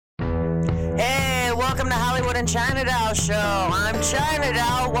the Hollywood and China Doll Show. I'm China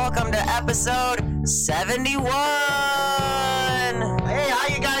Doll. Welcome to episode 71. Hey, how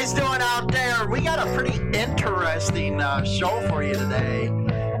you guys doing out there? We got a pretty interesting show for you today.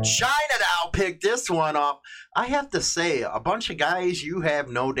 China Doll picked this one up. I have to say, a bunch of guys, you have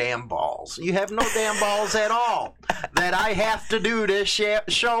no damn balls. You have no damn balls at all that I have to do this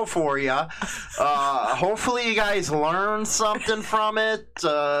show for you. Hopefully you guys learn something from it.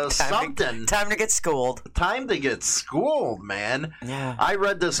 Time to get schooled. Time to get schooled, man. Yeah. I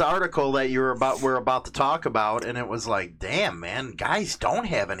read this article that we're about to talk about, and it was like, damn, man, guys don't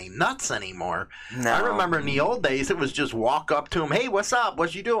have any nuts anymore. No. I remember in the old days, it was just walk up to them, hey, what's up?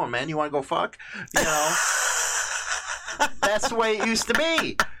 What you doing, man? You want to go fuck? You know? That's the way it used to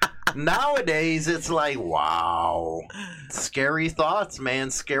be. Nowadays, it's like, wow. Scary thoughts, man.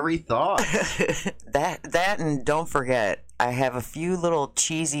 Scary thoughts. that, and don't forget, I have a few little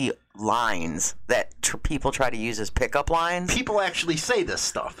cheesy lines that people try to use as pickup lines. People actually say this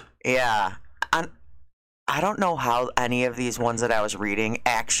stuff. Yeah. I don't know how any of these ones that I was reading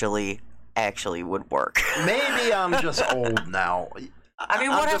actually would work. Maybe I'm just old now. I mean,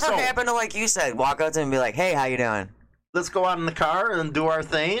 whatever happened to, like you said, walk up to him and be like, hey, how you doing? Let's go out in the car and do our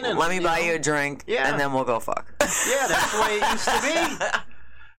thing. And let me buy you a drink, and then we'll go fuck. Yeah, that's the way it used to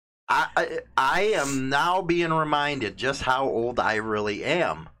be. I am now being reminded just how old I really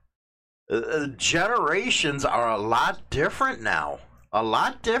am. Generations are a lot different now. A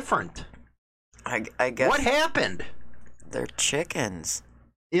lot different. I guess. What happened? They're chickens.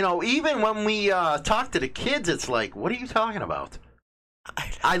 You know, even when we talk to the kids, it's like, what are you talking about?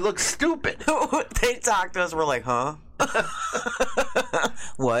 I look stupid. They talk to us, we're like, huh?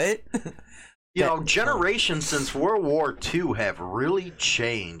 What? You know, generations since World War II have really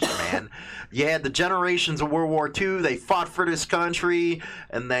changed, man. You had the generations of World War II, they fought for this country,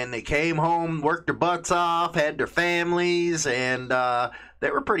 and then they came home, worked their butts off, had their families, and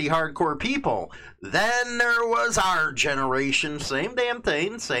they were pretty hardcore people. Then there was our generation, same damn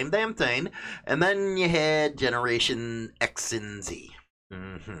thing. And then you had Generation X and Z.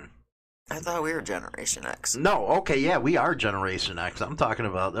 Mm-hmm. I thought we were Generation X. No, okay, yeah, we are Generation X. I'm talking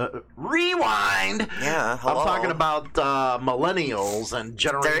about rewind. Yeah, hello. I'm talking about millennials and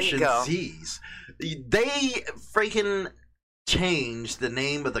Generation Zs. They freaking changed the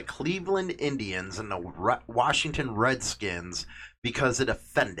name of the Cleveland Indians and the Washington Redskins because it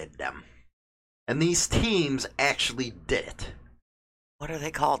offended them. And these teams actually did it. What are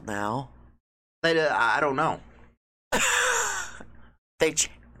they called now? I don't know.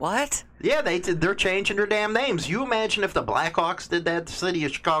 What? Yeah, they're changing their damn names. You imagine if the Blackhawks did that, the city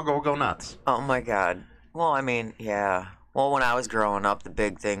of Chicago would go nuts. Oh, my God. Well, I mean, yeah. Well, when I was growing up, the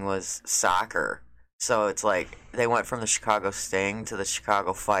big thing was soccer. So it's like they went from the Chicago Sting to the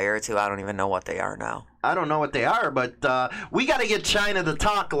Chicago Fire to I don't even know what they are now. I don't know what they are, but we got to get China to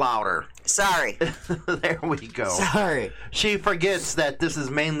talk louder. Sorry. There we go. Sorry. She forgets that this is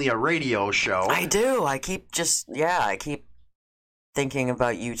mainly a radio show. I do. I keep thinking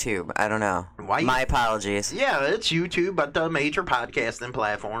about YouTube. I don't know. My apologies. Yeah, it's YouTube, but the major podcasting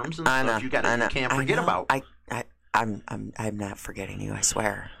platforms and stuff you can't forget about. I'm not forgetting you, I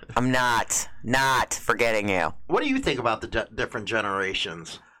swear. I'm not forgetting you. What do you think about the different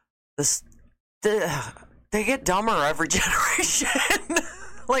generations? They get dumber every generation.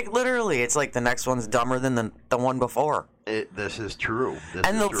 Like, literally, it's like the next one's dumber than the one before. This is true.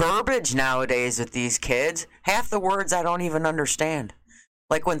 Verbiage nowadays with these kids, half the words I don't even understand.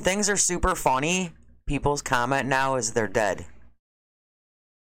 Like, when things are super funny, people's comment now is they're dead.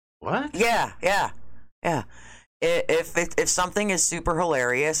 What? Yeah. If something is super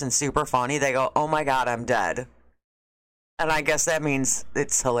hilarious and super funny, they go, oh my God, I'm dead. And I guess that means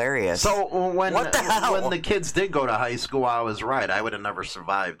it's hilarious. So when what the hell? When the kids did go to high school, I was right. I would have never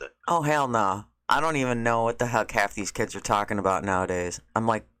survived it. Oh, hell no. I don't even know what the heck half these kids are talking about nowadays. I'm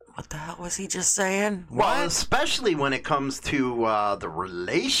like, what the hell was he just saying? Well, especially when it comes to the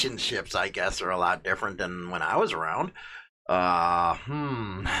relationships, I guess, are a lot different than when I was around. Yeah,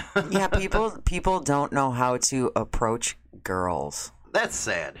 people don't know how to approach girls. That's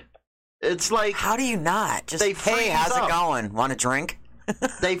sad. It's like, how do you not? Just, hey, how's it going? Want a drink?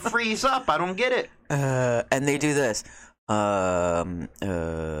 They freeze up. I don't get it. And they do this. And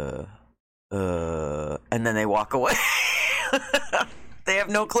then they walk away. They have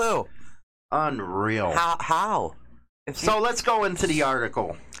no clue. Unreal. How? So let's go into the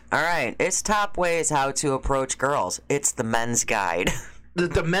article. All right. It's top ways how to approach girls. It's the men's guide.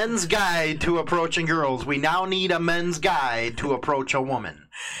 The men's guide to approaching girls. We now need a men's guide to approach a woman.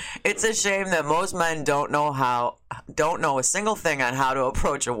 It's a shame that most men don't know a single thing on how to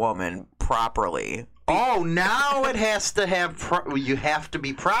approach a woman properly. Oh, now it has to have. You have to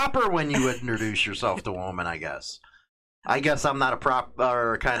be proper when you introduce yourself to a woman. I guess. I'm not a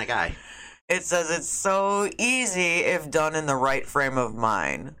proper kind of guy. It says it's so easy if done in the right frame of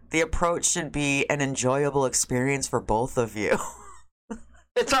mind. The approach should be an enjoyable experience for both of you.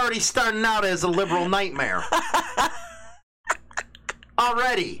 It's already starting out as a liberal nightmare.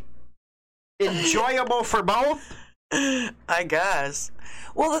 Already. Enjoyable for both? I guess.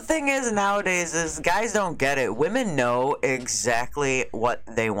 Well, the thing is nowadays is guys don't get it. Women know exactly what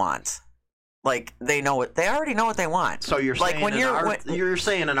they want. Like they already know what they want. So you're saying you're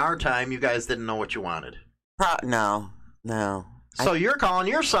saying in our time you guys didn't know what you wanted. No. So you're calling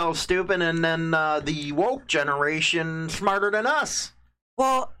yourself stupid, and then the woke generation smarter than us.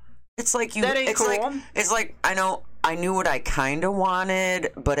 Well, it's like That ain't cool. It's like I knew what I kind of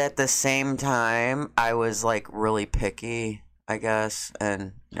wanted, but at the same time, I was like really picky, I guess,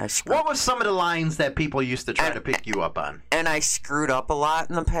 and what was some of the lines that people used to try to pick you up on? And I screwed up a lot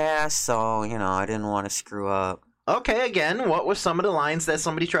in the past, so I didn't want to screw up. Okay, again, what was some of the lines that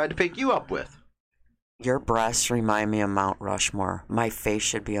somebody tried to pick you up with? Your breasts remind me of Mount Rushmore. My face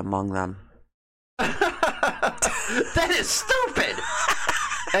should be among them. That is stupid.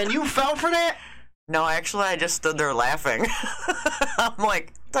 And you fell for that? No, actually, I just stood there laughing. I'm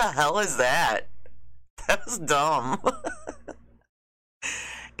like, what the hell is that? That was dumb.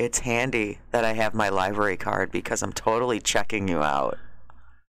 It's handy that I have my library card because I'm totally checking you out.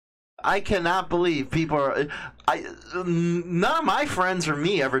 I cannot believe people are... none of my friends or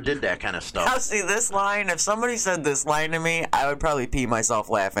me ever did that kind of stuff. Now, see, this line, if somebody said this line to me, I would probably pee myself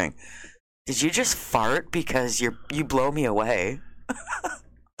laughing. Did you just fart because you blow me away?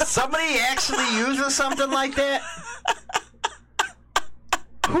 Somebody actually uses something like that?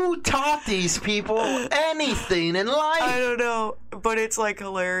 Who taught these people anything in life? I don't know, but it's like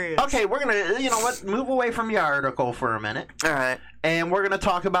hilarious. Okay, we're going to, you know what, move away from your article for a minute. All right. And we're going to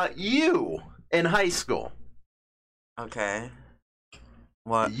talk about you in high school. Okay.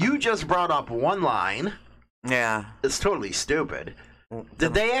 What? You just brought up one line. Yeah. It's totally stupid.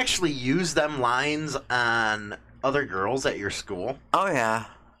 Did they actually use them lines on other girls at your school? Oh, yeah.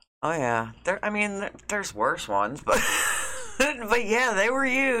 There's worse ones, but but yeah, they were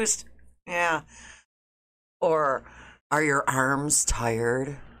used. Yeah. Or, are your arms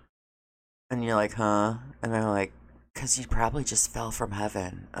tired? And you're like, huh? And they're like, because you probably just fell from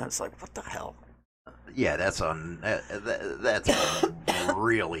heaven. I was like, what the hell? Yeah, that's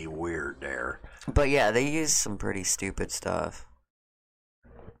really weird there. But yeah, they used some pretty stupid stuff.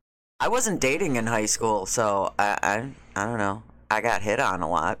 I wasn't dating in high school, so I don't know. I got hit on a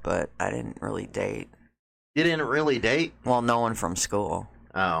lot, but I didn't really date. You didn't really date? Well, no one from school.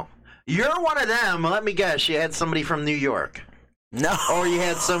 Oh. You're one of them. Let me guess. You had somebody from New York. No. Or you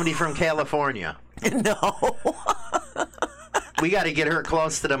had somebody from California. No. We got to get her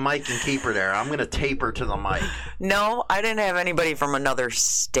close to the mic and keep her there. I'm going to tape her to the mic. No, I didn't have anybody from another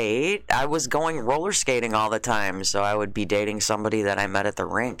state. I was going roller skating all the time, so I would be dating somebody that I met at the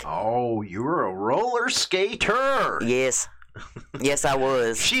rink. Oh, you were a roller skater. Yes. Yes, I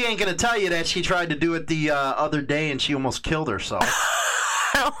was. She ain't going to tell you that she tried to do it the other day and she almost killed herself.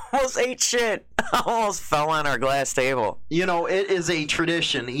 I almost ate shit. I almost fell on our glass table. You know, it is a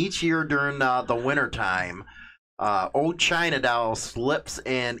tradition. Each year during the wintertime, old China doll slips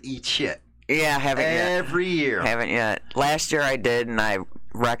and eats shit. Yeah, haven't yet. Every year. Haven't yet. Last year I did, and I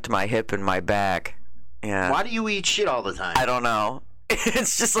wrecked my hip and my back. Yeah. Why do you eat shit all the time? I don't know.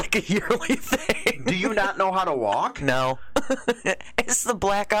 It's just like a yearly thing. Do you not know how to walk? No. It's the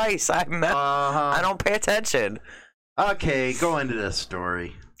black ice. I don't pay attention. Okay, go into this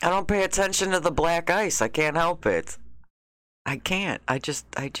story. I don't pay attention to the black ice. I can't help it. I can't. I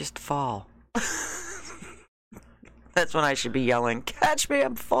just fall. That's when I should be yelling, "Catch me,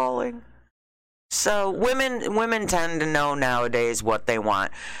 I'm falling." So women tend to know nowadays what they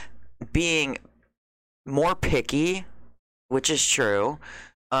want. Being more picky, which is true.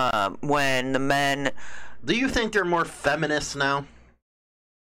 When the men... Do you think they're more feminists now?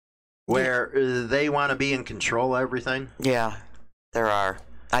 Where they want to be in control of everything? Yeah, there are.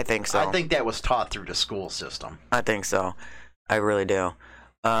 I think so. I think that was taught through the school system. I think so. I really do.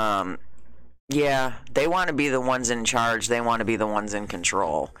 Yeah, they want to be the ones in charge. They want to be the ones in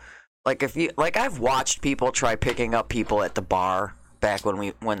control. I've watched people try picking up people at the bar back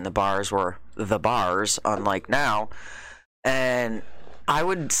when the bars were the bars, unlike now. And I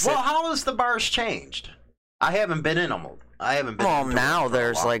would say, well, how has the bars changed? I haven't been in them. Well, now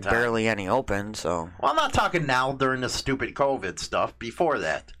there's like barely any open, so. Well, I'm not talking now during the stupid COVID stuff. Before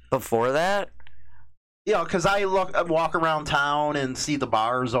that. Before that? You know, because I walk around town and see the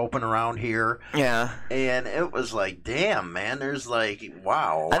bars open around here, Yeah. and it was like, damn, man. There's like,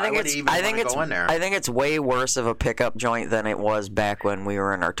 wow. Why would he even want to go in there? I think it's way worse of a pickup joint than it was back when we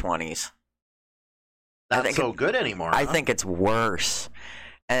were in our 20s. Not so good anymore. I think it's worse,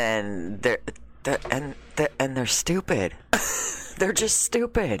 and they're stupid. They're just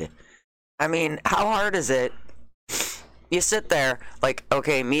stupid. I mean, how hard is it? You sit there, like,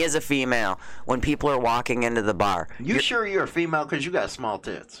 okay, me as a female, when people are walking into the bar. Sure you're a female because you got small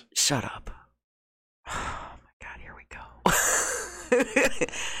tits? Shut up. Oh, my God, here we go.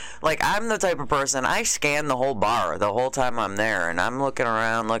 Like, I'm the type of person, I scan the whole bar the whole time I'm there, and I'm looking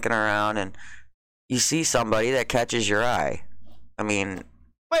around, and you see somebody that catches your eye. I mean...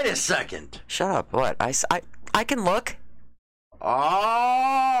 Wait a second. Shut up. What? I can look.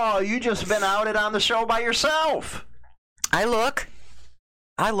 Oh, you just been outed on the show by yourself. I look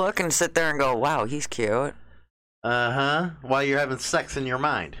and sit there and go, wow, he's cute. Uh-huh. While you're having sex in your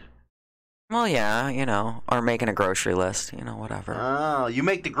mind. Well, yeah, you know, or making a grocery list, you know, whatever. Oh, you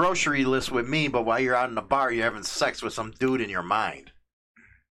make the grocery list with me, but while you're out in the bar, you're having sex with some dude in your mind.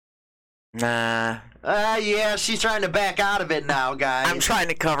 Nah. Yeah, she's trying to back out of it now, guys. I'm trying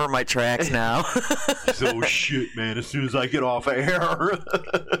to cover my tracks now. So shit, man, as soon as I get off air.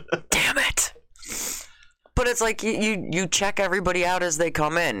 Damn it. But it's like you check everybody out as they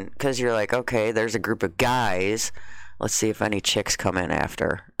come in, because you're like, okay, there's a group of guys. Let's see if any chicks come in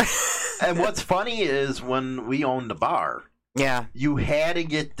after. And what's funny is when we owned the bar, yeah, you had to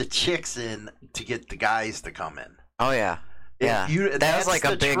get the chicks in to get the guys to come in. Oh, yeah. Yeah, that was like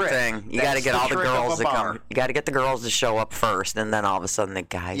a big thing. You got to get all the girls to come. You got to get the girls to show up first, and then all of a sudden the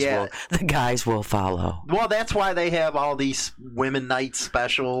guys will follow. Well, that's why they have all these women night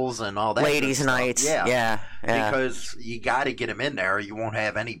specials and all that. Ladies nights. Yeah. Because you got to get them in there, or you won't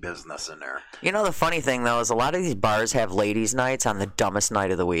have any business in there. You know, the funny thing though is a lot of these bars have ladies nights on the dumbest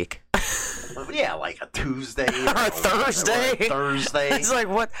night of the week. Yeah, like a Tuesday or a Thursday. It's like,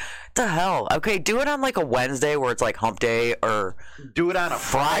 what the hell? Okay, do it on like a Wednesday where it's like hump day, or do it on a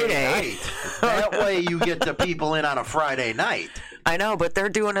Friday night. That way you get the people in on a Friday night. I know, but they're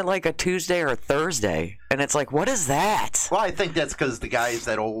doing it like a Tuesday or a Thursday, and it's like, what is that? Well, I think that's because the guys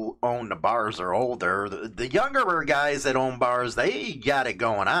that own the bars are older. The younger guys that own bars, they got it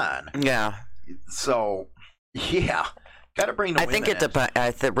going on. Yeah. So, yeah. Got to bring the women in.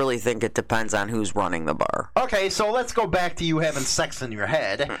 I really think it depends on who's running the bar. Okay, so let's go back to you having sex in your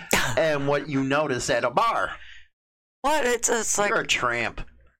head and what you notice at a bar. What? It's like... You're a tramp.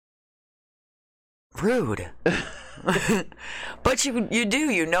 Rude. But you do.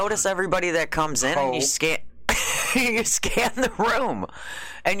 You notice everybody that comes in and you scan... you scan the room.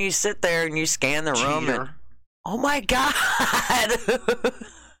 And you sit there and you scan the room and... Oh, my God!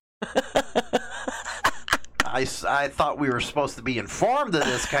 I thought we were supposed to be informed of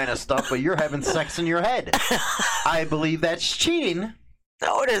this kind of stuff, but you're having sex in your head. I believe that's cheating.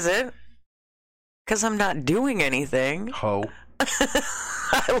 No, it isn't. Because I'm not doing anything. Ho.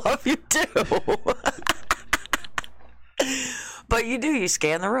 I love you too. But you do. You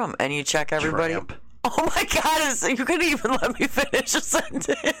scan the room and you check everybody. Tramp. Oh my God. You couldn't even let me finish a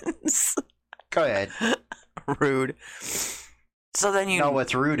sentence. Go ahead. Rude. So then you know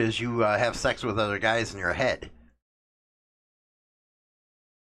what's rude is you have sex with other guys in your head.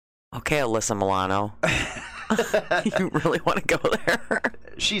 Okay, Alyssa Milano. You really want to go there?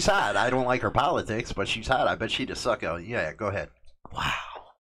 She's hot. I don't like her politics, but she's hot. I bet she'd suck out. Yeah, go ahead. Wow.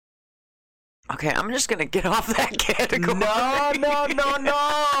 Okay, I'm just going to get off that category. No.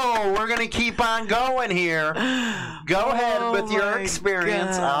 We're going to keep on going here. Go ahead with your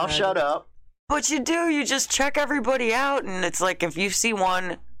experience. God. I'll shut up. But you do. You just check everybody out, and it's like if you see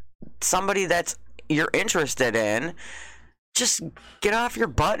somebody that's you're interested in, just get off your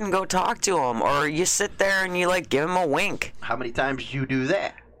butt and go talk to them, or you sit there and you like give them a wink. How many times did you do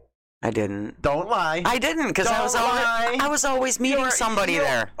that? I didn't. Don't lie. I didn't because I was always meeting somebody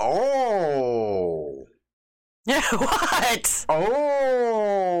there. Oh. Yeah. What?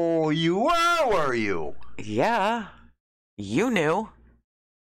 Oh, you were you? Yeah. You knew.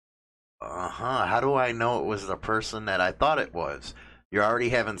 Uh-huh. How do I know it was the person that I thought it was? You're already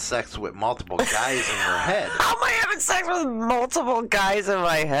having sex with multiple guys in your head. How am I having sex with multiple guys in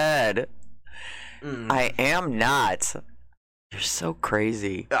my head? I am not. You're so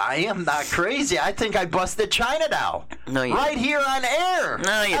crazy. I am not crazy. I think I busted China now. No, you right didn't. here on air.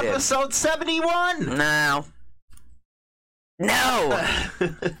 No, you didn't. Episode 71. No. No.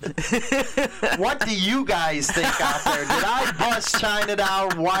 What do you guys think out there? Did I bust China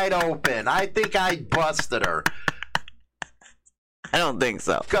down wide open? I think I busted her. I don't think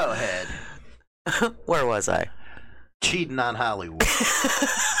so. Go ahead. Where was I? Cheating on Hollywood.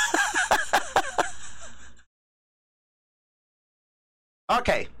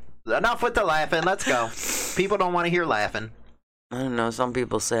 Okay, enough with the laughing. Let's go. People don't want to hear laughing. I don't know. Some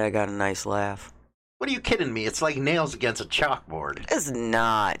people say I got a nice laugh. What are you kidding me? It's like nails against a chalkboard. It's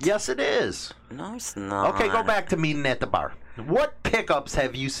not. Yes, it is. No, it's not. Okay, go back to meeting at the bar. What pickups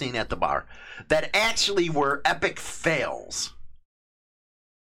have you seen at the bar that actually were epic fails?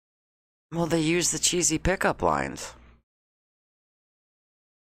 Well, they use the cheesy pickup lines.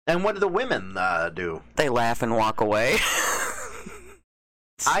 And what do the women do? They laugh and walk away.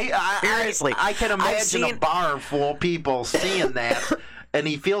 Seriously. I can imagine a bar full of people seeing that, and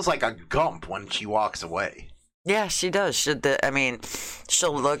he feels like a gump when she walks away. Yeah, she does. She'll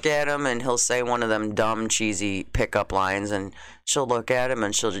look at him and he'll say one of them dumb, cheesy pickup lines, and she'll look at him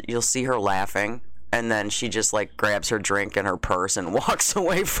and you'll see her laughing, and then she just like grabs her drink and her purse and walks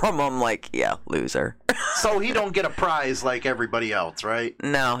away from him like, yeah, loser. So he don't get a prize like everybody else, right?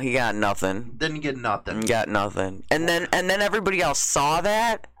 No, he got nothing. Didn't get nothing. Got nothing. And then everybody else saw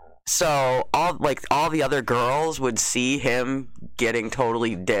that. So all the other girls would see him getting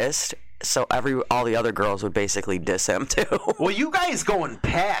totally dissed. So all the other girls would basically diss him too. Well, you guys go in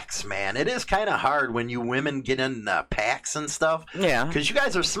packs, man. It is kind of hard when you women get in packs and stuff. Yeah. Because you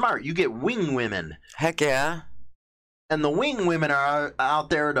guys are smart. You get wing women. Heck yeah. And the wing women are out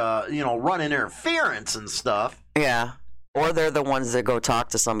there to, run interference and stuff. Yeah. Or they're the ones that go talk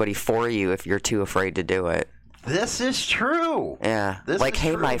to somebody for you if you're too afraid to do it. This is true. Yeah.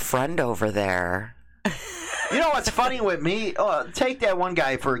 Hey, my friend over there. You know what's funny with me? Take that one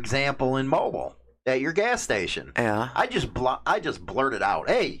guy, for example, in Mobile at your gas station. Yeah. I just blurted out,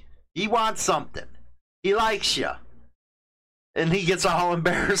 hey, he wants something. He likes you. And he gets all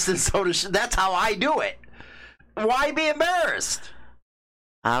embarrassed, and so does she. That's how I do it. Why be embarrassed?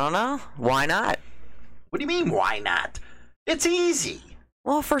 I don't know. Why not? What do you mean, why not? It's easy.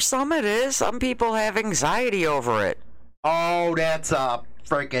 Well, for some it is. Some people have anxiety over it. Oh, that's a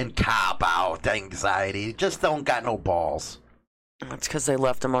freaking cop-out anxiety. Just don't got no balls. It's because they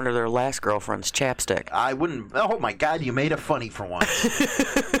left them under their last girlfriend's chapstick. I wouldn't. Oh, my God, you made it funny for once.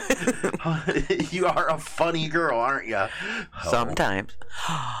 You are a funny girl, aren't you? Sometimes.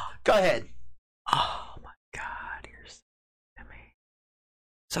 Go ahead. Oh, my God. You're so to me.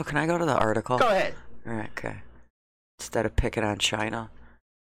 So can I go to the article? Go ahead. All right, okay. Instead of picking on China.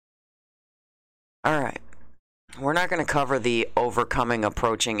 All right. We're not going to cover the overcoming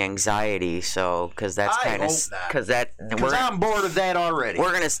approaching anxiety, because that's kind of because I'm bored of that already.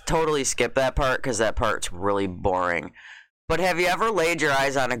 We're going to totally skip that part because that part's really boring. But have you ever laid your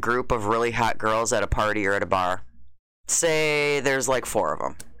eyes on a group of really hot girls at a party or at a bar? Say there's like 4 of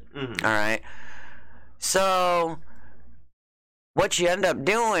them. Mm-hmm. All right. So what you end up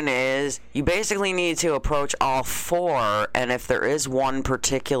doing is you basically need to approach all 4, and if there is one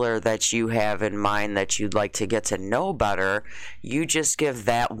particular that you have in mind that you'd like to get to know better, you just give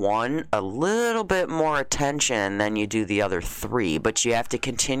that one a little bit more attention than you do the other 3, but you have to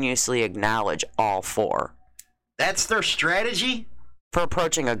continuously acknowledge all 4. That's their strategy? For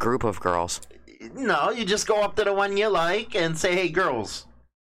approaching a group of girls. No, you just go up to the one you like and say, hey, girls,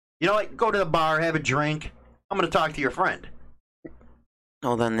 you know what? Go to the bar, have a drink. I'm going to talk to your friend.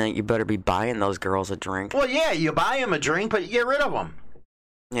 Oh, then you better be buying those girls a drink. Well, yeah, you buy them a drink, but you get rid of them.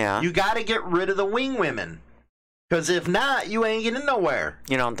 Yeah. You got to get rid of the wing women. Because if not, you ain't getting nowhere.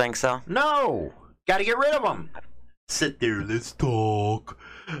 You don't think so? No. Got to get rid of them. Sit there, let's talk.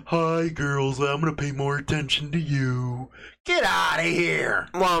 Hi, girls, I'm going to pay more attention to you. Get out of here.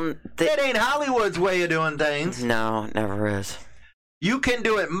 Well, that ain't Hollywood's way of doing things. No, it never is. You can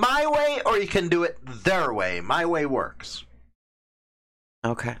do it my way or you can do it their way. My way works.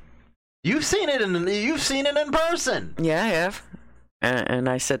 Okay. You've seen it in person. Yeah, I have. And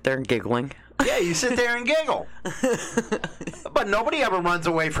I sit there giggling. Yeah, you sit there and giggle. But nobody ever runs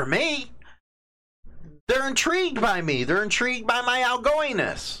away from me. They're intrigued by me. They're intrigued by my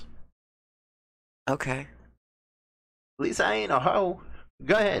outgoingness. Okay. At least I ain't a hoe.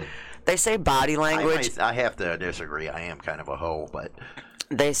 Go ahead. They say body language. I have to disagree. I am kind of a hoe, but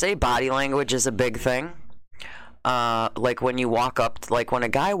they say body language is a big thing. Like when you walk up, like when a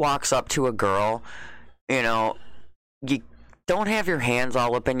guy walks up to a girl, you don't have your hands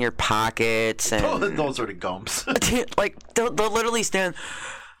all up in your pockets. And those are the gumps. Like they'll literally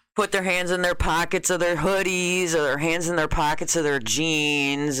put their hands in their pockets of their hoodies or their hands in their pockets of their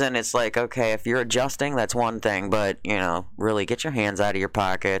jeans. And it's like, okay, if you're adjusting, that's one thing. But, really get your hands out of your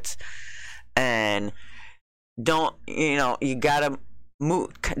pockets. And don't, you got to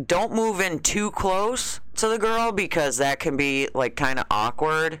don't move in too close to the girl because that can be like kind of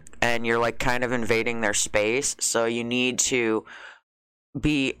awkward and you're like kind of invading their space. So you need to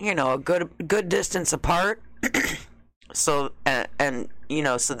be, a good distance apart. So and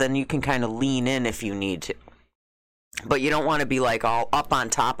so then you can kind of lean in if you need to. But you don't want to be like all up on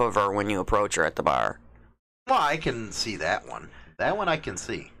top of her when you approach her at the bar. Well, I can see that one. That one I can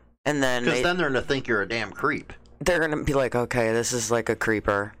see. And then because then they're gonna think you're a damn creep. They're gonna be like, okay, this is like a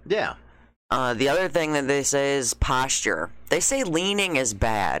creeper. Yeah. The other thing that they say is posture. They say leaning is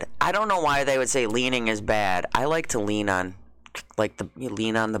bad. I don't know why they would say leaning is bad. I like to lean on, you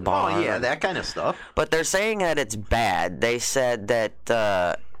lean on the bar. Oh yeah, that kind of stuff. But they're saying that it's bad. They said that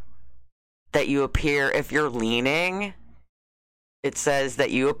that you appear, if you're leaning, it says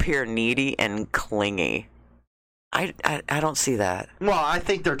that you appear needy and clingy. I don't see that. Well, I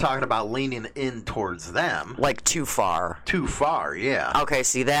think they're talking about leaning in towards them. Like too far. Too far, yeah. Okay,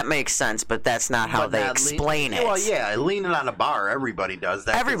 see, that makes sense, but that's not how they explain it. Well, yeah, leaning on a bar, everybody does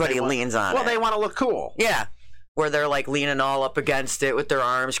that. Everybody leans on it. Well, they want to look cool. Yeah. Where they're like leaning all up against it with their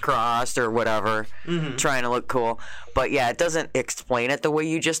arms crossed or whatever, trying to look cool. But yeah, it doesn't explain it the way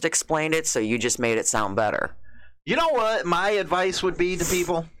you just explained it, so you just made it sound better. You know what my advice would be to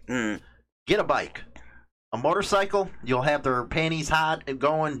people? Get a bike. A motorcycle, you'll have their panties hot and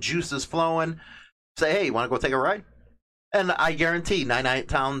going, juices flowing. Say, hey, you want to go take a ride? And I guarantee 9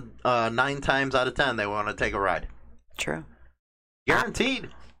 times out of 10, they want to take a ride. True. Guaranteed.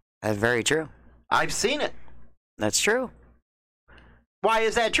 That's very true. I've seen it. That's true. Why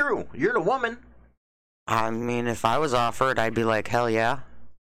is that true? You're the woman. I mean, if I was offered, I'd be like, hell yeah.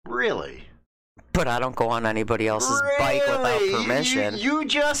 Really? But I don't go on anybody else's bike without permission. You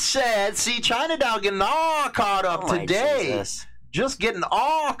just said, see, Chinatown getting all caught up today. Jesus. Just getting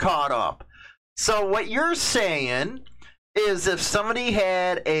all caught up. So what you're saying is if somebody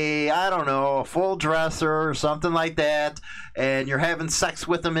had a full dresser or something like that, and you're having sex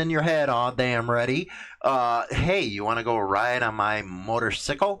with them in your head all damn ready, hey, you want to go ride on my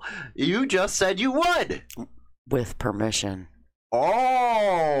motorcycle? You just said you would. With permission.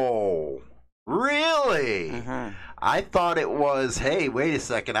 Oh, really? Mm-hmm. I thought it was, hey, wait a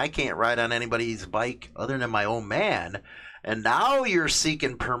second, I can't ride on anybody's bike other than my own man. And now you're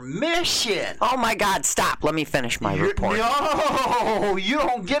seeking permission. Oh, my God, stop. Let me finish my report. No, you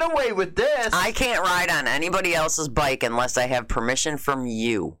don't get away with this. I can't ride on anybody else's bike unless I have permission from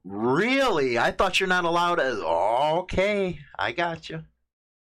you. Really? I thought you're not allowed to. Okay, I got you.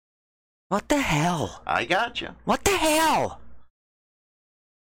 What the hell? I got you. What the hell?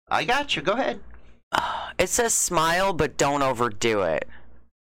 I got you. Go ahead. It says smile, but don't overdo it.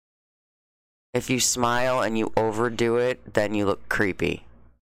 If you smile and you overdo it, then you look creepy.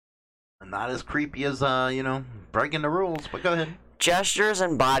 Not as creepy as, breaking the rules, but go ahead. Gestures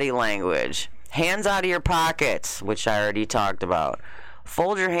and body language. Hands out of your pockets, which I already talked about.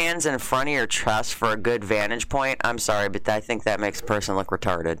 Fold your hands in front of your chest for a good vantage point. I'm sorry, but I think that makes a person look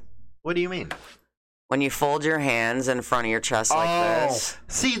retarded. What do you mean? When you fold your hands in front of your chest like this.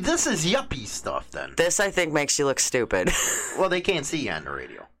 See, this is yuppie stuff then. This, I think, makes you look stupid. Well, they can't see you on the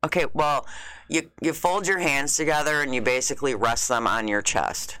radio. Okay, well, you fold your hands together and you basically rest them on your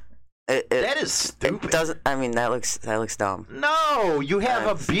chest. That is stupid. It doesn't. I mean, that looks dumb. No, you have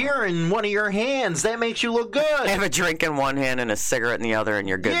a beer in one of your hands. That makes you look good. Have a drink in one hand and a cigarette in the other, and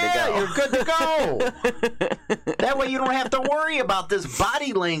you're good to go. Yeah, you're good to go. That way you don't have to worry about this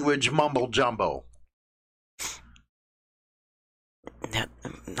body language mumble jumbo.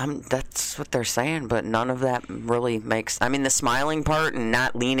 That's what they're saying, but none of that really makes... I mean, the smiling part and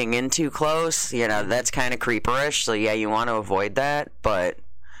not leaning in too close, that's kind of creeperish, so yeah, you want to avoid that, but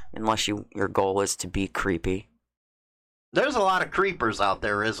unless your goal is to be creepy. There's a lot of creepers out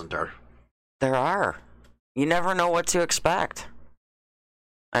there, isn't there? There are. You never know what to expect.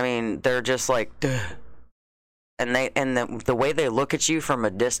 I mean, they're just like... Duh. And the way they look at you from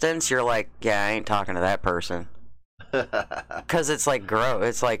a distance, you're like, yeah, I ain't talking to that person. Because it's like gross.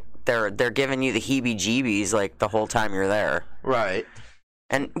 It's like they're giving you the heebie-jeebies like the whole time you're there. Right.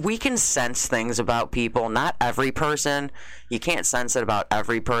 And we can sense things about people. Not every person. You can't sense it about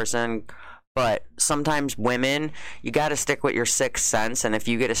every person. But sometimes women, you got to stick with your sixth sense. And if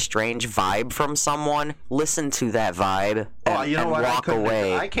you get a strange vibe from someone, listen to that vibe and walk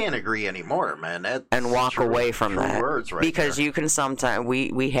away. I can't agree anymore, man. And walk away from that. Words right because there. You can sometimes,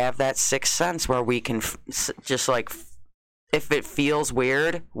 we have that sixth sense where we can just like, if it feels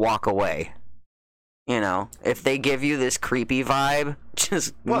weird, walk away. If they give you this creepy vibe,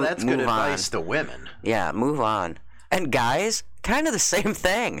 just that's move good on. Advice to women. Yeah, move on. And guys, kind of the same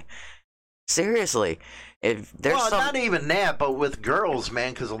thing. Seriously. If there's Well, some... not even that, but with girls,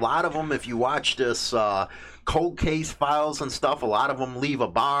 man, because a lot of them, if you watch this cold case files and stuff, a lot of them leave a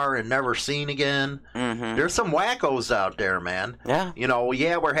bar and never seen again. Mhm. There's some wackos out there, man. Yeah. You know,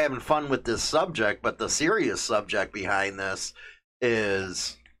 yeah, we're having fun with this subject, but the serious subject behind this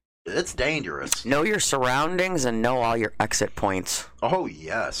is it's dangerous. Know your surroundings and know all your exit points. Oh,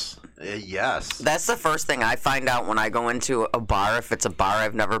 yes. Yes. That's the first thing I find out when I go into a bar, if it's a bar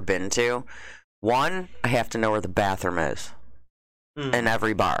I've never been to. One, I have to know where the bathroom is in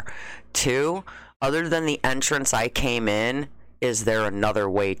every bar. Two, other than the entrance I came in, is there another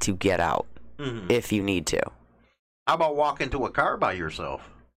way to get out if you need to? How about walking to a car by yourself?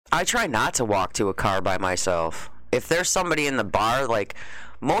 I try not to walk to a car by myself. If there's somebody in the bar, like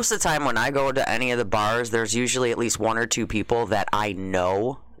most of the time when I go to any of the bars, there's usually at least one or two people that I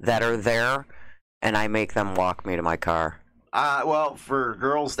know that are there, and I make them walk me to my car. Well, for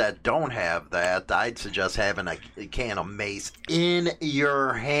girls that don't have that, I'd suggest having a can of mace in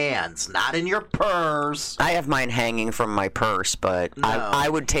your hands, not in your purse. I have mine hanging from my purse, but No. I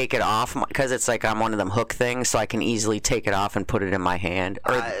would take it off because it's like on one of them hook things, so I can easily take it off and put it in my hand.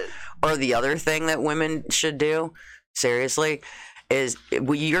 Or the other thing that women should do, seriously, is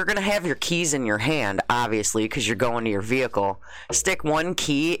you're going to have your keys in your hand, obviously, because you're going to your vehicle. Stick one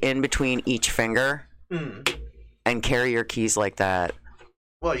key in between each finger. And carry your keys like that.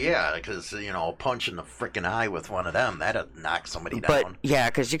 Well, yeah, because, you know, punch in the freaking eye with one of them, that'd knock somebody down. But, yeah,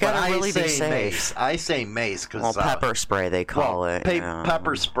 because you got to really be safe. Mace. I say mace because... Well, pepper spray, they call it.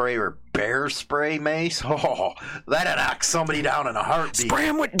 Pepper spray or bear spray mace? Oh, that'd knock somebody down in a heartbeat. Spray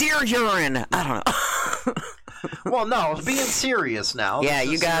them with deer urine. I don't know. Well, no, being serious now. Yeah, This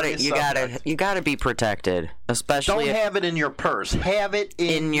you is got serious it. subject. You got to be protected, especially Don't have it in your purse. Have it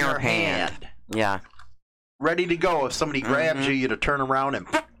in your hand. Yeah. Ready to go. If somebody grabs you to turn around and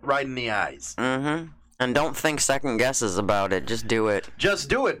right in the eyes. And don't think second guesses about it. Just do it. Just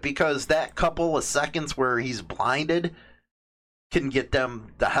do it, because that couple of seconds where he's blinded can get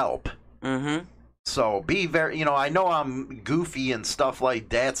them the help. So be very, you know, I know I'm goofy and stuff like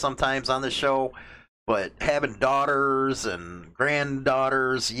that sometimes on the show, but having daughters and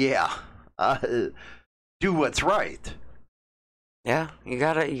granddaughters, yeah, do what's right. Yeah, you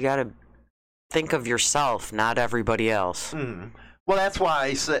gotta think of yourself, not everybody else. Well, that's why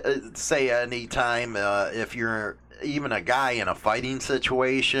I say anytime if you're even a guy in a fighting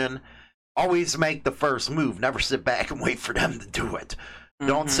situation, always make the first move. Never sit back and wait for them to do it.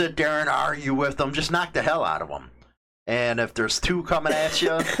 Don't sit there and argue with them. Just knock the hell out of them. And if there's two coming at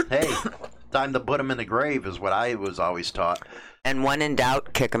you, hey, time to put them in the grave is what I was always taught. And when in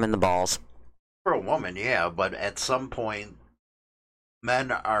doubt, kick them in the balls. For a woman, yeah, but at some point,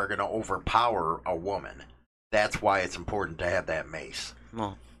 men are going to overpower a woman. That's why it's important to have that mace.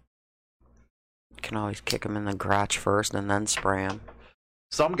 Well, you can always kick them in the crotch first and then spray them.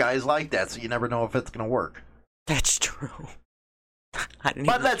 Some guys like that, so you never know if it's going to work. That's true.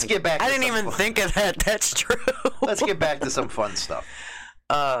 But let's get back to I didn't some even fun. think of that. That's true. Let's get back to some fun stuff.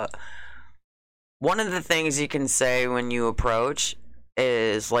 One of the things you can say when you approach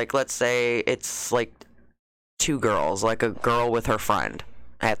is, like, let's say it's like two girls, like a girl with her friend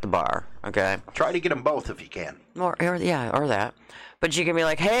at the bar, okay? Try to get them both if you can. Or that. But you can be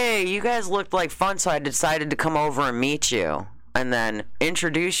like, hey, you guys looked like fun, so I decided to come over and meet you. And then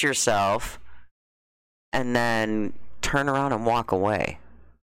introduce yourself, and then turn around and walk away.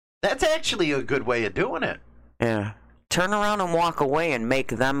 That's actually a good way of doing it. Yeah. Turn around and walk away and make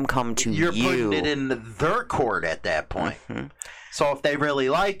them come to you. You're putting it in their court at that point. So if they really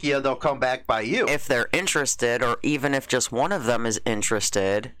like you, they'll come back by you. If they're interested, or even if just one of them is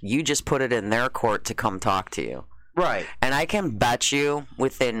interested, you just put it in their court to come talk to you. Right. And I can bet you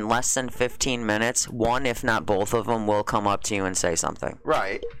within less than 15 minutes, one, if not both of them, will come up to you and say something.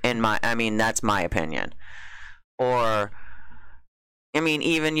 Right. That's my opinion. Or, I mean,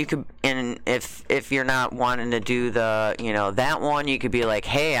 even you could, and if you're not wanting to do the, that one, you could be like,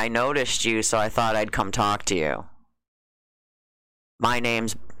 hey, I noticed you, so I thought I'd come talk to you. My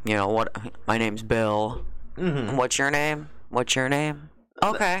name's Bill. What's your name?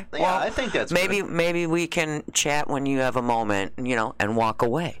 Okay. Yeah, well, I think that's maybe good. we can chat when you have a moment, and walk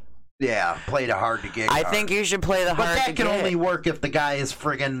away. Yeah, play the hard to get. I think you should play the hard to get. But that can only work if the guy is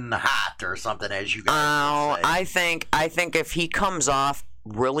friggin' hot or something, as you guys would say. I think if he comes off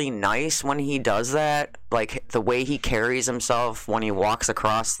really nice when he does that, like the way he carries himself when he walks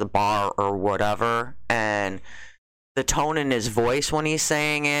across the bar or whatever, and the tone in his voice when he's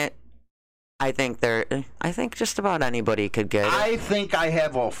saying it, I think just about anybody could get it. I think I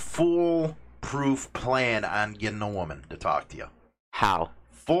have a foolproof plan on getting a woman to talk to you. How?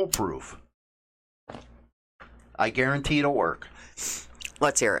 Foolproof. I guarantee it'll work.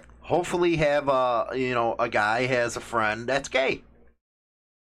 Let's hear it. Hopefully have, a guy has a friend that's gay.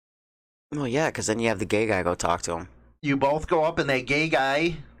 Well, yeah, because then you have the gay guy go talk to him. You both go up and that gay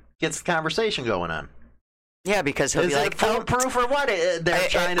guy gets the conversation going on. Yeah, because he'll Is be it like, foolproof or what?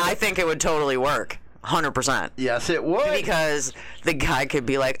 I think it would totally work. 100%. Yes, it would. Because the guy could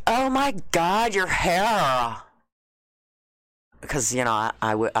be like, oh my God, your hair. Because,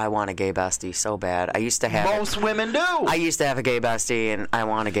 I want a gay bestie so bad. I used to have Most women do. I used to have a gay bestie, and I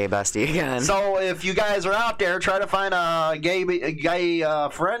want a gay bestie again. So if you guys are out there, try to find a gay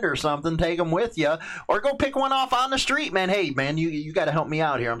friend or something, take them with you, or go pick one off on the street, man. Hey, man, you got to help me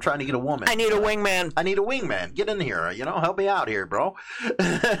out here. I'm trying to get a woman. I need a wingman. I need a wingman. Get in here. Help me out here, bro.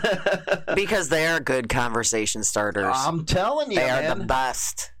 Because they are good conversation starters. I'm telling you, they are man. the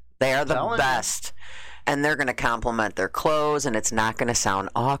best. They are the best. And they're going to compliment their clothes, and it's not going to sound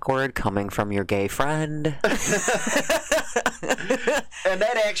awkward coming from your gay friend. And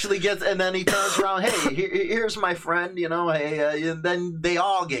that actually gets, and then he turns around, hey, here's my friend, hey, and then they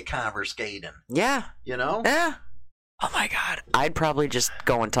all get conversating. Yeah. Yeah. Oh my God. I'd probably just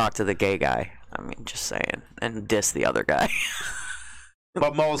go and talk to the gay guy. I mean, just saying. And diss the other guy.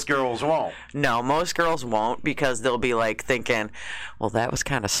 But most girls won't. No, most girls won't, because they'll be like thinking, well, that was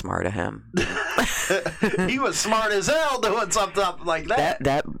kind of smart of him. He was smart as hell doing something like that.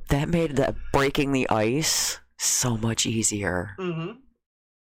 That made that breaking the ice so much easier. Mm-hmm.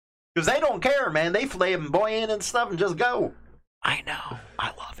 Because they don't care, man. They flamboyant and stuff and just go. I know. I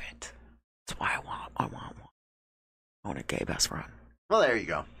love it. That's why I want one. I want a gay best friend. Well, there you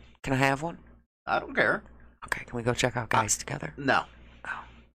go. Can I have one? I don't care. Okay, can we go check out guys together? No. Oh.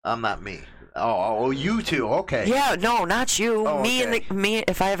 I'm not me. Oh, you two. Okay. Yeah, no, not you. Oh, me okay. and me.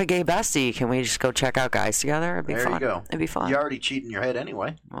 If I have a gay bestie, can we just go check out guys together? It'd be There fun. you go. It'd be fun. You're already cheating your head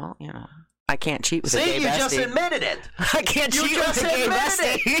anyway. Well, I can't cheat with a See, gay you bestie. just admitted it. I can't You cheat just with a gay admitted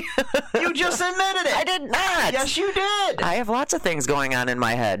bestie. You just admitted it. I did not. Yes, you did. I have lots of things going on in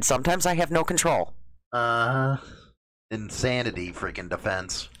my head. Sometimes I have no control. Insanity, freaking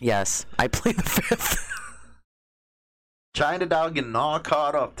defense. Yes, I play the fifth. China Dog getting all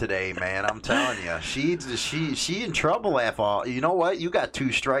caught up today, man. I'm telling you, she in trouble after all. You know what? You got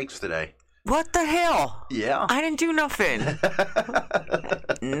 2 strikes today. What the hell? Yeah. I didn't do nothing.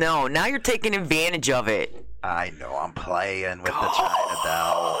 No, now you're taking advantage of it. I know. I'm playing with the China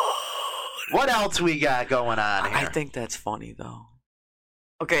Dog. What else we got going on here? I think that's funny, though.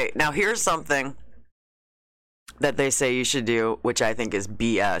 Okay, now here's something that they say you should do, which I think is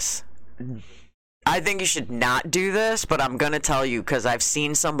BS. I think you should not do this, but I'm going to tell you because I've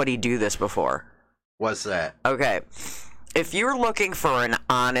seen somebody do this before. What's that? Okay. If you're looking for an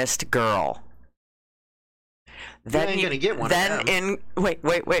honest girl, then you ain't gonna get one then of them.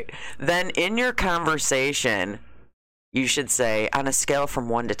 wait. Then in your conversation, you should say, on a scale from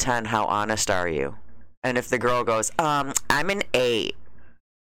 1 to 10, how honest are you? And if the girl goes, I'm an 8.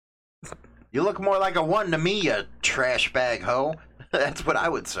 You look more like a 1 to me, you trash bag hoe. That's what I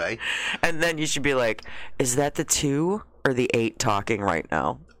would say. And then you should be like, is that the 2 or the 8 talking right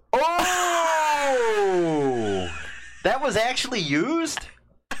now? Oh! That was actually used?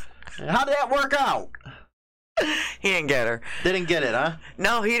 How did that work out? He didn't get her. Didn't get it, huh?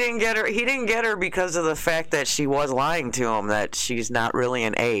 No, he didn't get her. He didn't get her because of the fact that she was lying to him that she's not really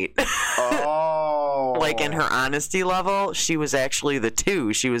an 8. Oh. Like in her honesty level, she was actually the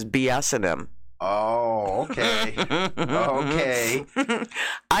 2. She was BSing him. Oh, okay. Okay.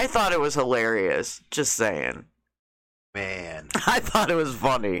 I thought it was hilarious. Just saying. Man. I thought it was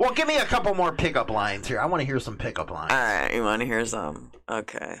funny. Well, give me a couple more pickup lines here. I want to hear some pickup lines. All right, you want to hear some?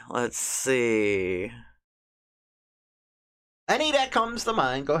 Okay, let's see. Any that comes to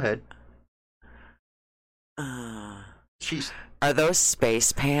mind, go ahead. Jeez. Are those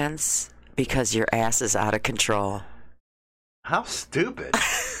space pants because your ass is out of control? How stupid.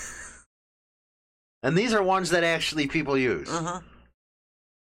 And these are ones that actually people use. Mm-hmm.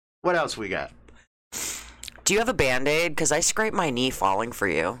 What else we got? Do you have a Band-Aid? Because I scraped my knee falling for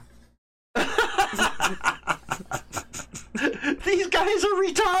you. These guys are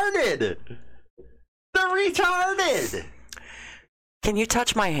retarded. They're retarded. Can you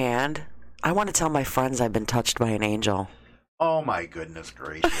touch my hand? I want to tell my friends I've been touched by an angel. Oh my goodness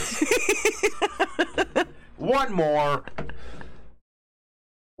gracious. One more.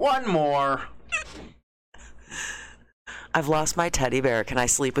 One more. I've lost my teddy bear. Can I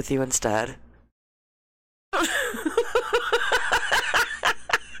sleep with you instead?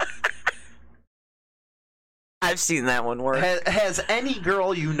 I've seen that one work. Has any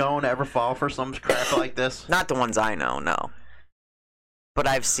girl you known ever fall for some crap like this? Not the ones I know, no. but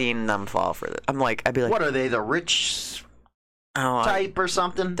I've seen them fall for it. I'd be like, What are they, the rich oh, type or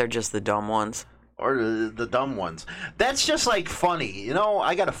something? they're just the dumb ones. Or the dumb ones? That's just like funny. You know,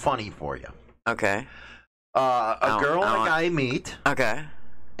 I got a funny for you. Okay. A girl and a guy meet, Okay.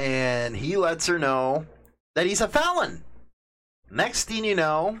 and he lets her know that he's a felon. Next thing you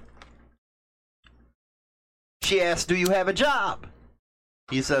know, she asks, "Do you have a job?"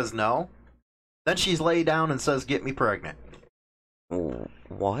 He says no. Then she's laid down and says, "Get me pregnant."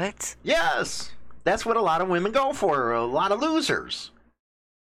 What? Yes, that's what a lot of women go for. A lot of losers.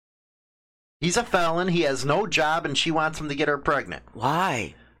 He's a felon. He has no job, and she wants him to get her pregnant.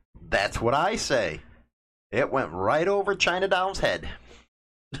 Why? That's what I say. It went right over China Doll's head.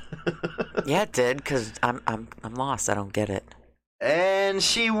 Yeah, it did, because I'm lost. I don't get it. And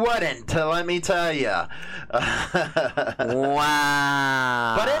she wouldn't, let me tell you.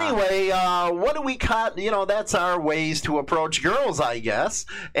 Wow. But anyway, what do we cut? You know, that's our ways to approach girls, I guess.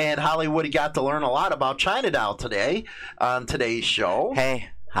 And Hollywood got to learn a lot about China Doll today on today's show. Hey,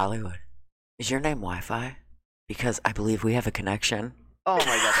 Hollywood, is your name Wi-Fi? Because I believe we have a connection. Oh my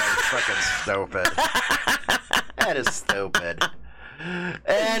God, that is fucking stupid. That is stupid.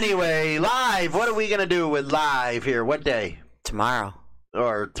 Anyway, live. What are we gonna do with live here? What day? Tomorrow.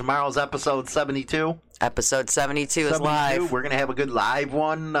 Or tomorrow's episode 72? Episode 72 is live. We're going to have a good live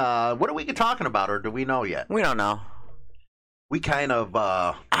one. What are we talking about, or do we know yet? We don't know. We kind of...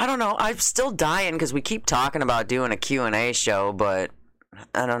 I don't know. I'm still dying because we keep talking about doing a Q&A show, but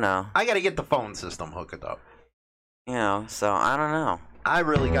I don't know. I got to get the phone system hooked up. You know, so I don't know. I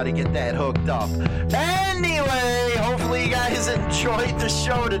really got to get that hooked up. Anyway, hopefully you guys enjoyed the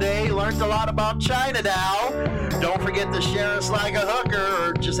show today. Learned a lot about China Doll. Don't forget to share us like a hooker,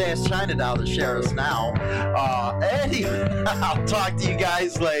 or just ask China Doll to share us now. Anyway, I'll talk to you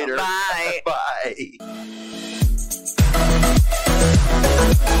guys later. Bye. Bye.